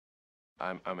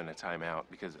I'm in a timeout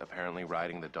because apparently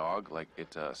riding the dog like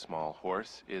it's a small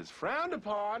horse is frowned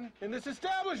upon in this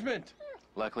establishment.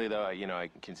 Luckily, though, I can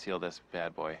conceal this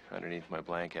bad boy underneath my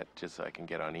blanket just so I can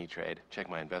get on E-Trade, check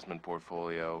my investment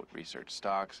portfolio, research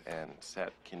stocks, and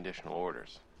set conditional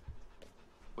orders.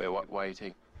 Wait, why are you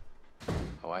taking...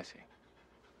 Oh, I see.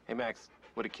 Hey, Max,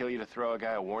 would it kill you to throw a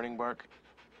guy a warning bark?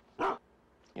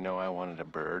 You know, I wanted a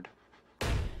bird.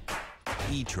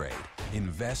 E-Trade.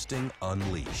 Investing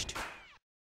Unleashed.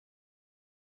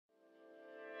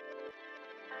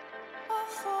 A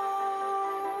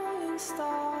falling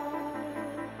star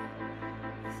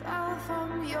fell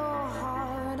from your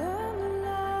heart and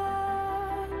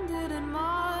landed in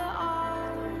my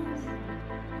arms.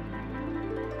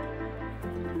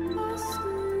 I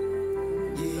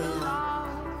screamed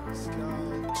aloud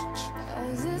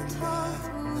as it tore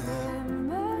through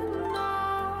them, and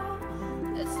now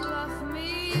it's left me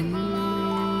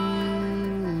blind.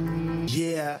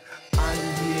 Yeah, I'm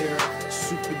here,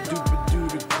 super duper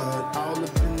duper cut, all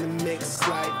up in the mix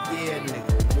like, yeah,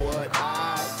 nigga, what?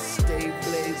 I stay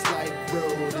blazed like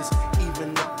brothers, even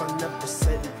if I never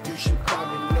said it, you should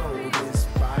probably know this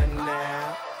by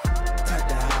now.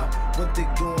 Ta-da, what they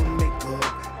gon' make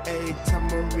up, every time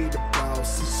I read about,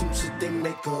 see some shit they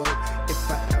make up.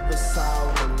 If I ever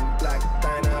saw them, black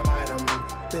dynamite them,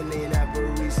 then they'd have a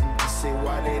reason to say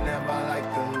why they never like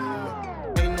them.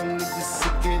 Ain't no nigga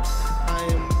sick it, I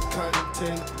am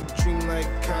content, dream like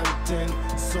content,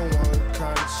 so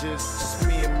unconscious, just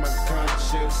me and my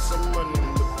conscience. I'm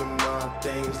running with them all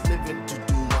things, living to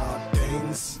do all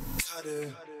things.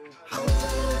 Cutter. I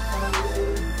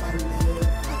live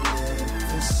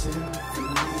for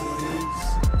symphonies.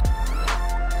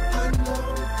 I know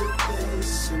that there's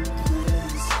some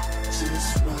place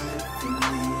just right for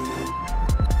me.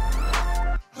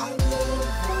 I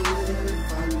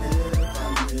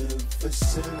live for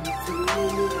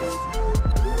symphonies.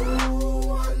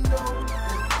 Ooh, I know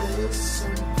that there's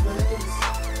some place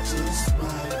just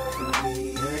right for me.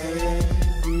 Yeah,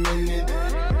 minute.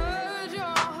 Heard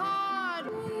your heart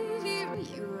beat,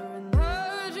 you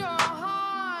heard your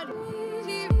heart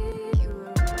beat,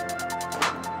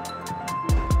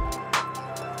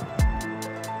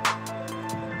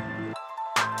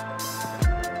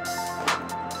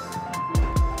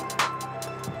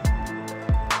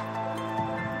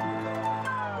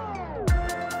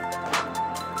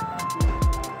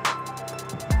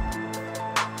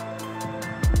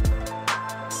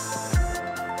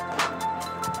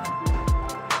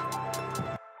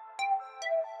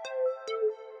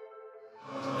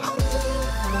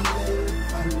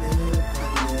 I live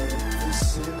for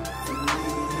symphonies.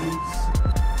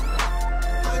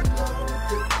 I know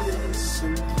that there's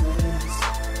some place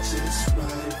just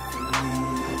right for me.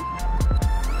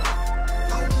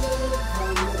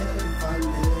 I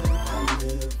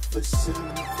live for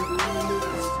symphonies.